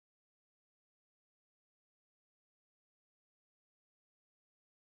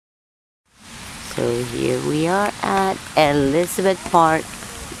So here we are at Elizabeth Park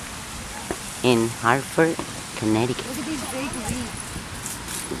in Hartford, Connecticut. Look at these big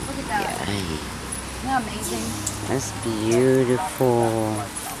leaves. Look at that. Yeah. Isn't that amazing? That's beautiful.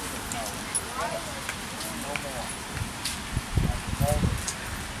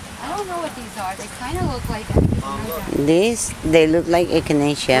 I don't know what these are. They kind of look like echinacea. They look like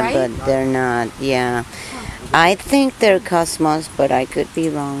echinacea, Right? but they're not. Yeah. I think they're cosmos, but I could be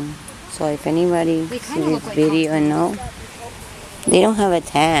wrong. So if anybody They sees kinda this look like video and know, they don't have a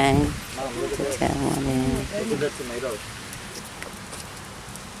tag to tell what it is. Look at the tomatoes.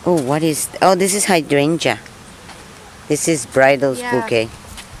 Oh, what is? Oh, this is hydrangea. This is bridal Yeah. bouquet.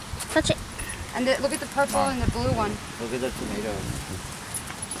 Touch it. And look at the purple and the blue one. Look at the tomatoes.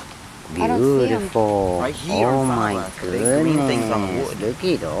 I don't see 'em. Beautiful. Right here Oh in front my of us. The green things on goodness. wood. Look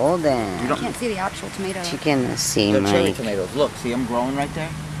at all I that. can't see the actual tomato. She cannot see They're cherry my. tomatoes. Look, see them growing right there?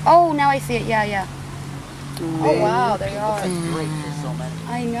 Oh, now I see it. Yeah, yeah. Oh, wow. They are. That's great. There's so many.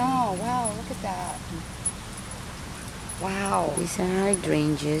 I know. Wow, look at that. Wow. These are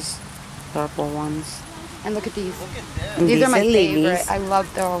hydrangeas, purple ones. And look at these. Look at this. And These are my lilies. favorite. I love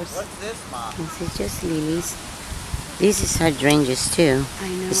those. What's this, Mom? This is just lilies. This is hydrangeas too. I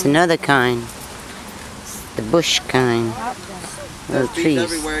know. It's another kind. It's the bush kind. Little There's bees trees.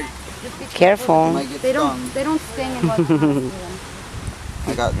 everywhere. Careful. Might get They stung. don't sting unless you have to.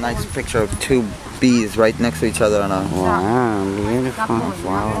 I got a nice picture of two bees right next to each other on a... Wow, beautiful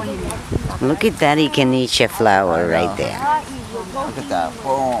flower. Look at that echinacea flower right there. Look at that.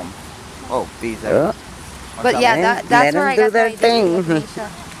 Boom. Oh, bees everywhere. Oh, But yeah, Let that's 'em where I do got the their idea thing. for echinacea.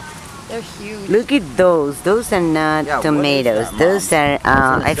 They're huge. look at those. Those are not Yeah, what is tomatoes. that, Mom? Those are, What's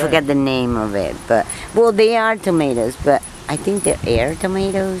in I the forgot the name of it. But, well, they are tomatoes, but I think they're air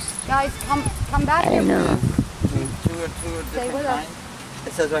tomatoes. Guys, come back I here. don't know. Two Stay different with us. kinds.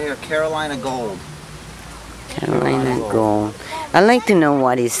 It says right here, Carolina Gold. Carolina gold. I'd like to know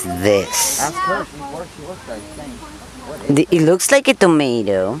what is this. Ask her. She works there. What is It looks like a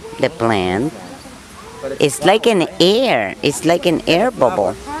tomato, the plant. But It's like an air. It's like an air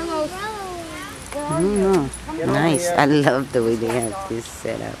bubble. Carlos, Nice. I love the way they have this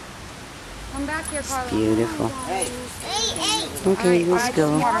set up. come back here, Carlos. Beautiful. Okay, let's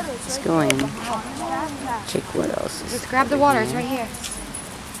go. Let's go in. Check what else is. Just grab the water. It's right here.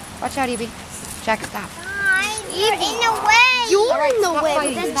 Watch out, Evie. Jack, stop. You're in the way. You're in the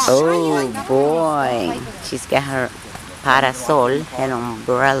way. Oh boy. She's got her parasol, her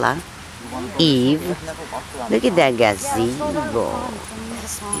umbrella. Eve. Look at that gazebo.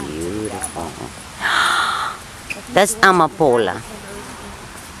 That's beautiful. That's amapola.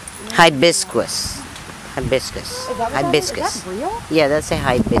 Hibiscus. Hibiscus. Hibiscus. Is that real? Yeah, that's a Oh my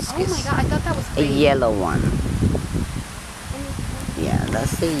hibiscus. god, I thought that was A fake. yellow one. Yeah,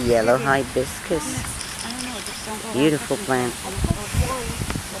 that's the yellow hibiscus. I don't know, just don't go Beautiful plant. But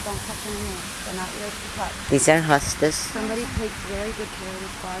don't touch them anymore. They're not yours to touch. These are hostas. Somebody takes very good care of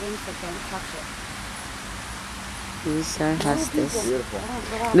this garden, so don't touch it. These are hostas. beautiful?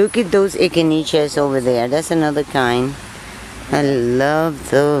 Look at those echinaceas over there. That's another kind. I love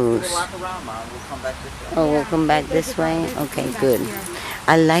those. Walk around, Mom. We'll come back this way. Oh, we'll come back this way? Okay, good.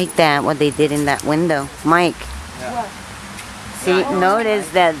 I like that, what they did in that window. Mike, Yeah. see, notice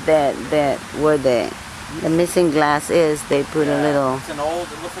that where the missing glass is, they put a little... It's an old,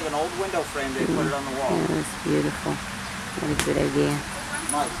 it looks like an old window frame. They put it on the wall. Yeah, that's beautiful. What a good idea.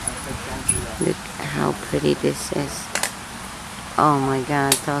 Mike, I said don't do that. Look how pretty this is. Oh my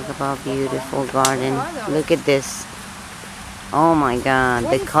God, talk about beautiful garden. Look at this. Oh my God,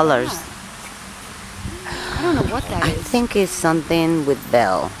 What the is colors. that? I don't know what that I is. think it's something with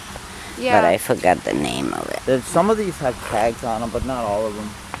bell, Yeah, but I forgot the name of it. Some of these have tags on them, but not all of them.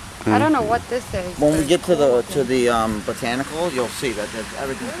 I don't know what this is. When we but get it's to the cool. botanical, you'll see that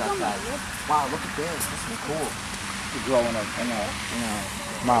everything's got tags. Wow, look at this. This is cool. To grow in a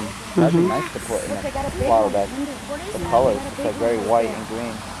Mom, that'd be nice to put in a flower bed. The colors, it's like very white and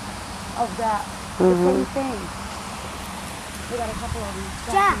green. Of that. The same thing. We got a couple of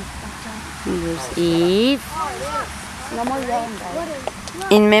them. Jack. Here's Eve. No more yelling,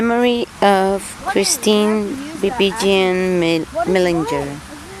 guys. In memory of Christine Bibigian Millinger,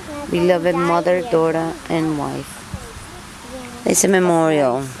 beloved mother, daughter, and wife. It's a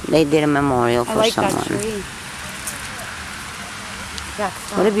memorial. They did a memorial I for like that someone. tree. Jack,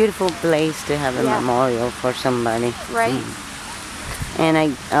 stop. What a beautiful place to have a Yeah. memorial for somebody. Right? And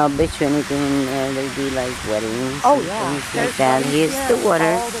I'll bet you anything in there, they do like weddings Oh, and yeah. things like There's that. weddings Here's here the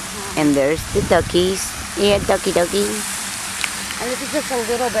water, all the time. and there's the duckies. Yeah, ducky. And this is just a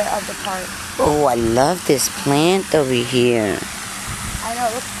little bit of the park. Oh, I love this plant over here. I know,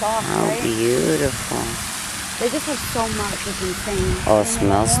 it looks soft, How right? beautiful. They just have so much, it's insane. Oh, it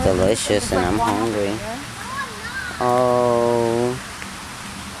smells delicious and I'm hungry. Oh,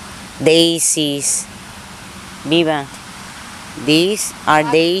 daisies. Viva. These are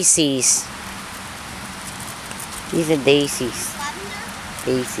daisies. These are daisies.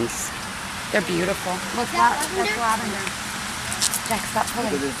 Daisies. They're beautiful. What's that? That's lavender. Jack, stop Look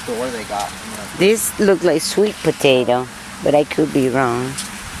pulling. at this door they got. This look like sweet potato, but I could be wrong.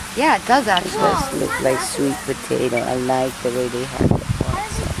 Yeah, it does actually. This look like sweet potato. I like the way they have the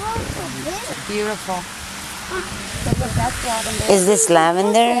parts up there. Beautiful. Look, that's lavender. Is this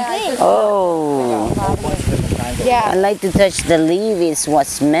lavender? Oh. Yeah. I like to touch the leaf. It's what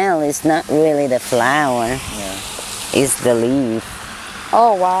smell. It's not really the flower. Yeah. It's the leaf.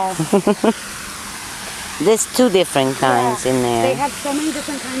 Oh, wow. There's two different kinds in They there. have so many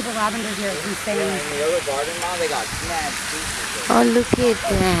different kinds of lavender here. It's In insane. the other garden now, they got mad species. Oh, look at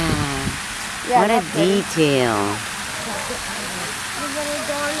that. Yeah, What a that's pretty. detail.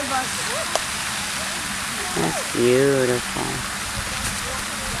 That's beautiful.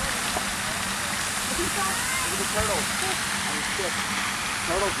 Look at turtles. On the stick.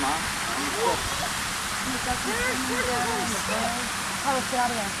 Turtles, Mom. On the stick. Oh, let's get out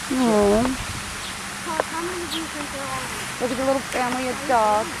of there. Oh. Look at the little family of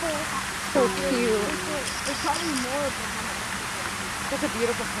dogs. So cute. There's probably more of them. Such a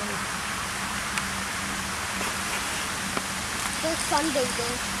beautiful place. They're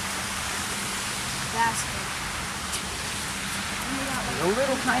sunbathing. Basket. There's a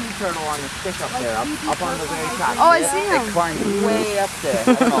little tiny turtle on the stick up there, up on the very top. Oh, I see It him. climbed way up there.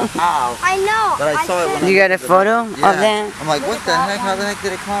 I don't know how. I know. But I saw it when I You got a looked at photo it. of Yeah. that? I'm like, what the heck? How the heck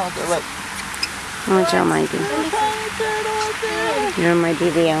did it climb up there? Look. Watch out, Mikey. You're in my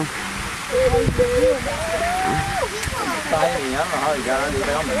video. Tiny. I don't know how he got it.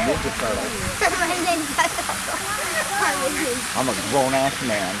 I'm a ninja turtle. I'm a grown-ass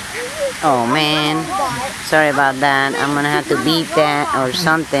man. Oh, man. Sorry about that. I'm gonna have to beat that or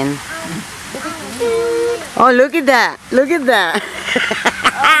something. Oh, look at that. Look at that.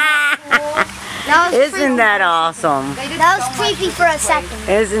 Isn't that awesome? That was creepy for a second.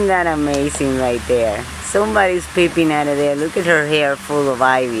 Isn't that amazing right there? Somebody's peeping out of there. Look at her hair full of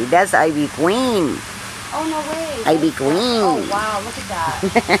ivy. That's Ivy Queen. Oh, no way. Ivy Queen. Oh, wow. Look at that.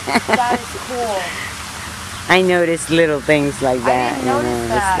 That is cool. I noticed little things like I that. didn't notice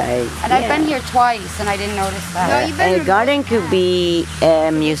that. It's like, And I've been here twice and I didn't notice that. A garden could be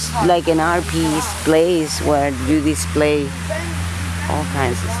like an art piece place where you display all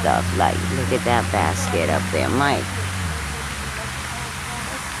kinds of stuff. Like, look at that basket up there, Mike.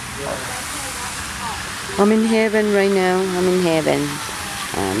 I'm in heaven right now. I'm in heaven.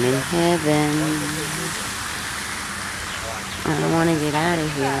 I'm in heaven. I don't want to get out of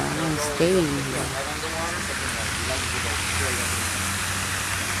here. I want to stay in here.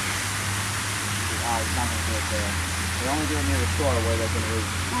 It's not going to do it there. They only do it near the store where they can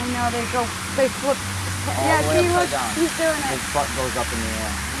reach. I know, they flip. All Yeah, the way see, look, upside down. he's doing it. His butt goes up in the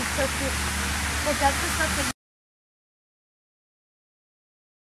air. He's so cute. Look, that's the stuff that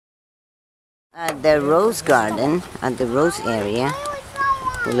At the rose garden, at the rose area,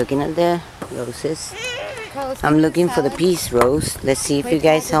 we're looking at the roses. I'm looking for the peace rose. Let's see if you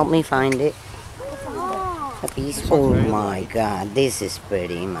guys help me find it. A peace. Oh my God, this is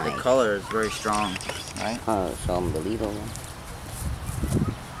pretty, The Mike. color is very strong, right? Oh, it's unbelievable.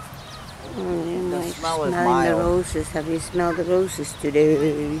 Oh, yeah, Mike, smell is smelling the mild. roses. Have you smelled the roses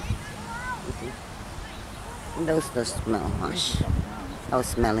today? Those don't smell harsh. I was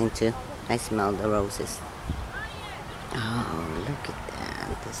smelling too. I smelled the roses. Oh, look at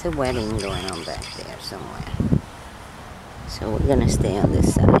that. There's a wedding going on back there somewhere. So we're gonna stay on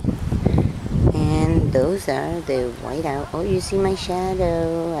this side. And those are the white out. Oh, you see my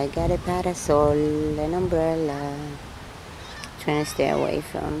shadow. I got a parasol, an umbrella. Trying to stay away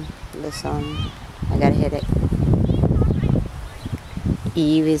from the sun. I got a headache.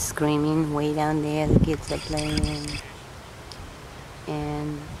 Eve is screaming way down there. The kids are playing.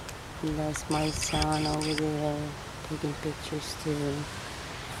 And that's my son over there taking pictures too.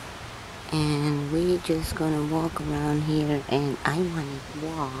 And we're just gonna walk around here, and I want to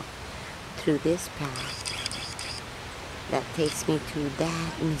walk through this path that takes me to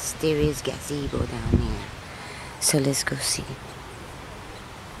that mysterious gazebo down there. So let's go see.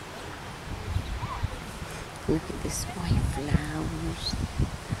 Look at these white flowers.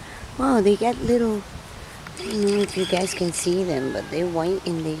 Wow, they got little, I don't know if you guys can see them, but they're white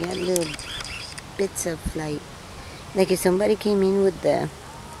and they got little bits of like if somebody came in with the,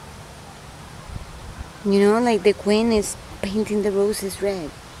 you know, like the queen is painting the roses red.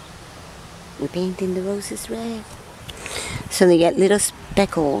 We're painting the roses red. So they get little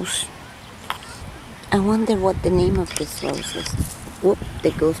speckles. I wonder what the name of this rose is. Whoop,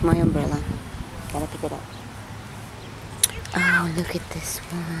 there goes my umbrella. Gotta pick it up. Oh, look at this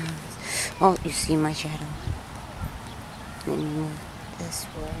one. Oh, you see my shadow. Let me move this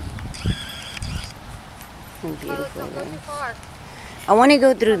way. How beautiful it is. I want to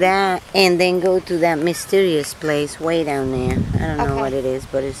go through that and then go to that mysterious place way down there. I don't know what it is,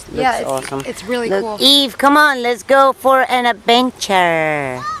 but it looks awesome. It's really Look, cool. Eve, come on, let's go for an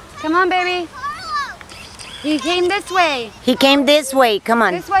adventure. Come on, baby. He came this way. He came this way. Come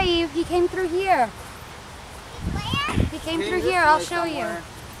on. This way, Eve. He came through here. He came through here. I'll show you.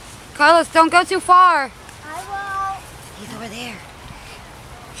 Carlos, don't go too far. I He's over there.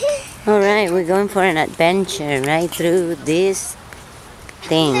 All right, we're going for an adventure right through this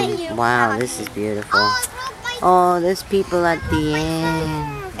thing. Wow, this is beautiful. Oh, there's people at the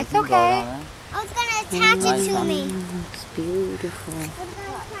end. It's okay. I was gonna attach it to me. It's beautiful. I was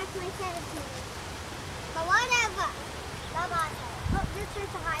gonna attach my tattoo to me. But whatever. Oh, this is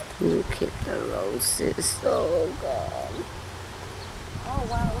a high. Look at the roses. Oh, God. Oh,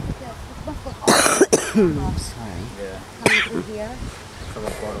 wow. Look at this. This must look awesome. Sorry. Yeah. Coming through here. So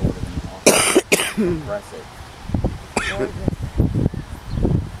the photo would have been awesome. Impressive.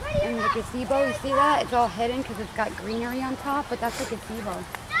 And the gazebo, you see that? It's all hidden because it's got greenery on top, but that's a gazebo.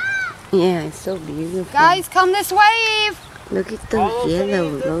 Yeah, it's so beautiful. Guys, come this way, Eve. Look at those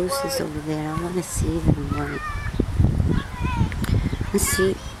yellow roses over there. I want to see them. Right. Let's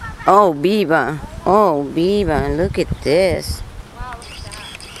see. Oh, Biba. Oh, Biba. Look at this. Wow, look at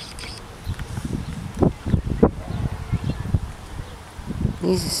that.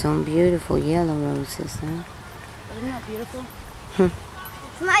 These are some beautiful yellow roses, huh? Isn't that beautiful?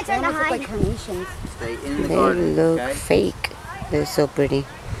 It's my They turn to almost look hide. like carnations. Stay in the They garden, look okay? fake. They're so pretty.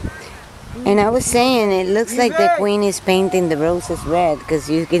 And I was saying, it looks like the queen is painting the roses red because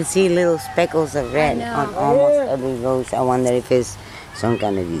you can see little speckles of red on almost every rose. I wonder if it's some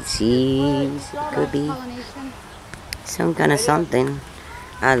kind of disease. It could be Pollination. some kind of something.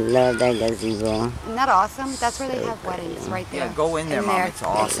 I love that gazebo. Isn't that awesome? That's where they have weddings, right there. Yeah, go in there, Mom. It's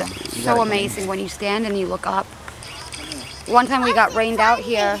awesome. You so gotta go in. amazing when you stand and you look up. One time we got rained out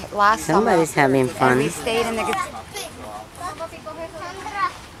here last Somebody's summer. having And fun. we stayed in the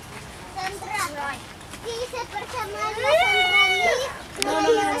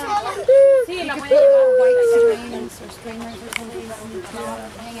streamers or streamers or something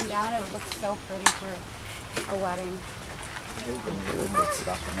hanging down. It would look so pretty for a wedding. Good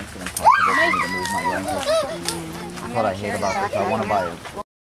stuff. It makes it impossible for me to move my legs. That's what I hate about this. I want to buy it.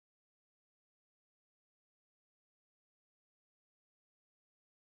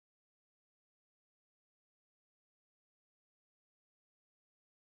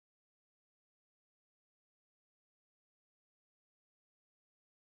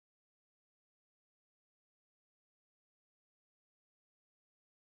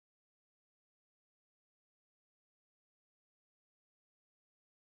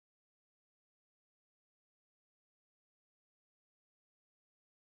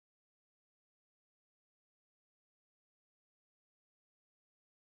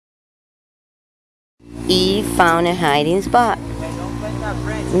 Eve found a hiding spot.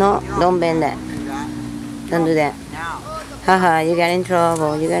 No, don't bend that. Don't do that. Haha, you got in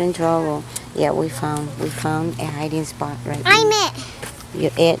trouble. You got in trouble. Yeah, we found a hiding spot right here. I'm it.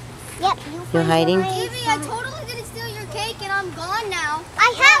 You're it. Yep. You're hiding? Evie, I totally didn't steal your cake and I'm gone now.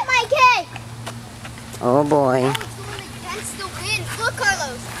 I have my cake. Oh boy. Oh, it's going against the wind. Look,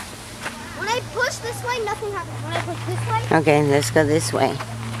 Carlos. When I push this way, nothing happens. When I push this way, Okay, let's go this way.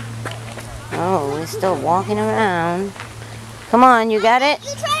 Oh, we're still walking around. Come on, you got it?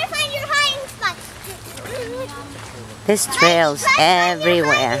 you try to find your hiding spot. There's trails Try to find your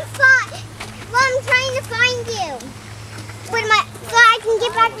everywhere. hiding spot. Well, I'm trying to find you. So I can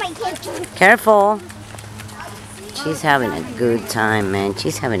get back my cake. Careful. She's having a good time, man.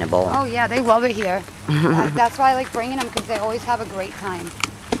 She's having a ball. Oh yeah, they love it here. That's why I like bringing them because they always have a great time.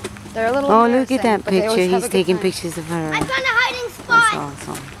 They're a little Oh, look at embarrassing, that but they always picture. have He's a good taking time. pictures of her. I found a hiding That's spot.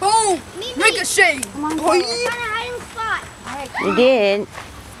 awesome. Boom! Me. Ricochet! Come on, Boy. I found a hiding spot. You did. Look,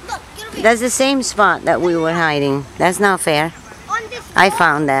 get over here. That's the same spot that we were hiding. That's not fair. On this I wall.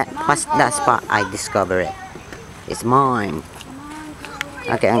 found that spot. I discovered it. It's mine.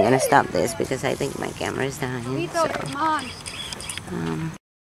 Okay, I'm gonna stop this because I think my camera is dying. Vito, So, come on.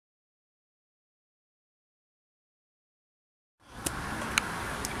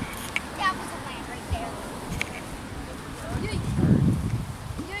 That was a land right there.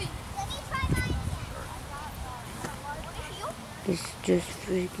 Let me try mine again. It's just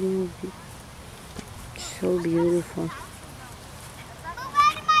freaking so beautiful.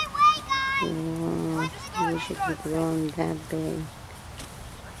 Wow, I wish it could grow that big.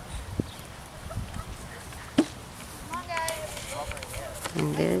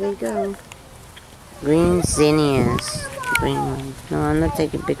 And there they go. Green zinnias. Green ones. No, I'm not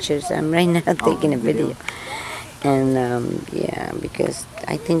taking pictures. I'm right now taking a video. And yeah, because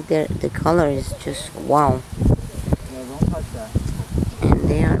I think the color is just wow. And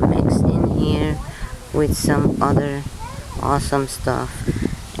they are mixed in here with some other awesome stuff.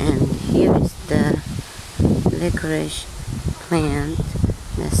 And here is the licorice plant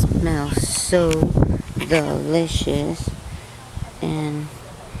that smells so delicious. And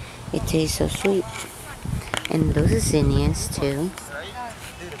it tastes so sweet. And those are zinnias too.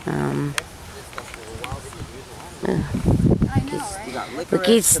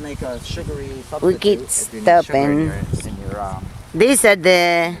 We keep stopping. These are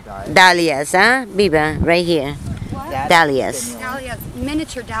the dahlias, huh? Biba, right here. Dahlias. Dahlias,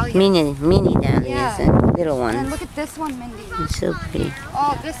 miniature dahlias. Mini dahlias, Yeah. little And ones. look at this one, Mindy. It's so pretty.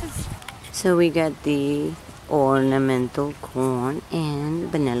 Oh, this is... So we got the ornamental corn and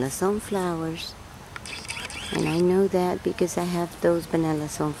vanilla sunflowers. And I know that because I have those vanilla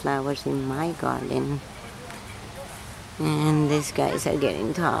sunflowers in my garden. And these guys are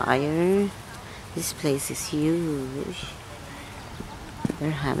getting tired. This place is huge. They're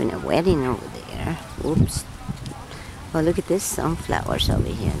having a wedding over there. Oops. Oh, look at this sunflowers over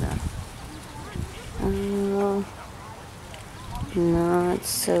here though. Oh, not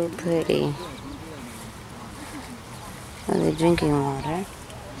so pretty. Oh, they're drinking water.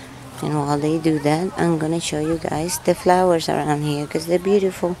 And while they do that, I'm gonna show you guys the flowers around here because they're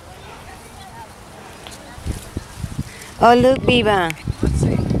beautiful. Oh, look, Biba.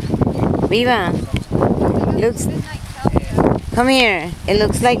 Biba. Looks. Come here. It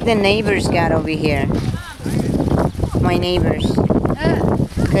looks like the neighbors got over here. My neighbors.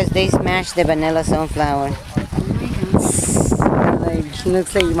 Because they smashed the vanilla sunflower. Like,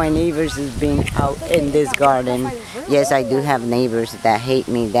 looks like my neighbors has been out in this garden. Yes, I do have neighbors that hate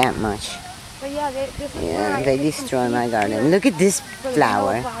me that much. Yeah, they destroy my garden. Look at this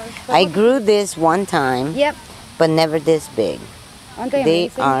flower. I grew this one time. Yep. But never this big. Aren't they They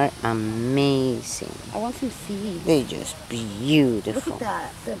amazing? are amazing. I want some seeds. They're just beautiful. Look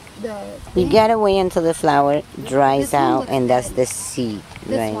at that. You gotta wait until the flower dries This one out, looks and that's good. the seed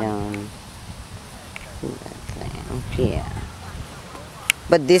This right one. on that thing. Yeah.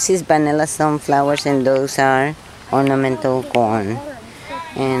 But this is vanilla sunflowers, and those are ornamental corn.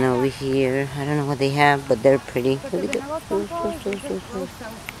 And over here, I don't know what they have, but they're pretty. Look at that.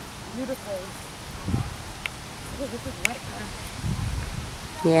 Beautiful.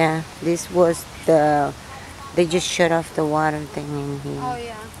 Yeah, this was the. They just shut off the water thing in here Oh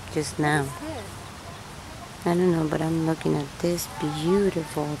yeah. just now. I don't know, but I'm looking at this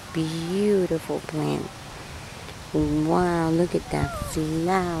beautiful, beautiful plant. Wow, look at that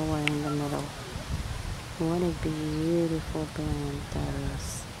flower in the middle. What a beautiful plant that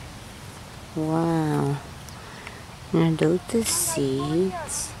is. Wow. Are those the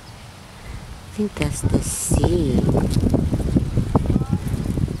seeds? I think that's the seed.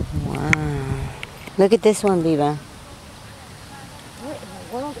 Wow. Look at this one, Biba. What in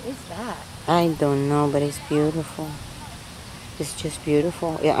the world is that? I don't know, but it's beautiful. It's just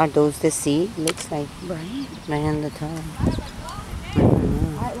beautiful. Yeah, are those the seed? Looks like Right. right on the top.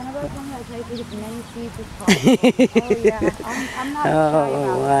 Whenever I come here, I try to get as many seeds as possible. Oh yeah. I'm not shy Oh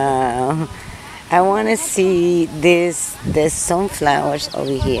about wow! I want to see this. There's sunflowers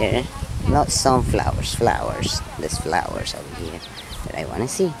over here. Not sunflowers, flowers. There's flowers over here that I want to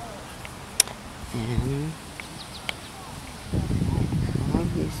see. And all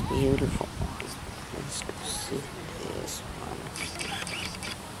these beautiful ones. Let's go see this one.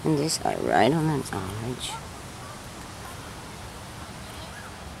 And these are right on an arch.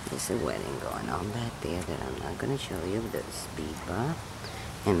 There's a wedding going on back there that I'm not going to show you. There's Biba.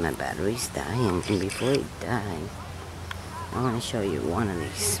 And my battery's dying. And before it dies, I want to show you one of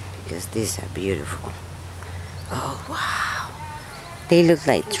these. Because these are beautiful. Oh, wow. They look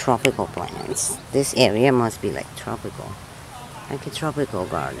like tropical plants. This area must be like tropical. Like a tropical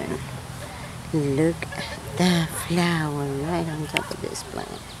garden. Look at that flower right on top of this plant.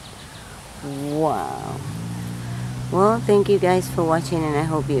 Wow. Well, thank you guys for watching, and I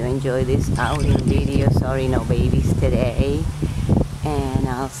hope you enjoyed this outing video. Sorry, no babies today. And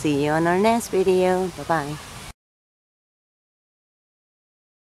I'll see you on our next video. Bye-bye.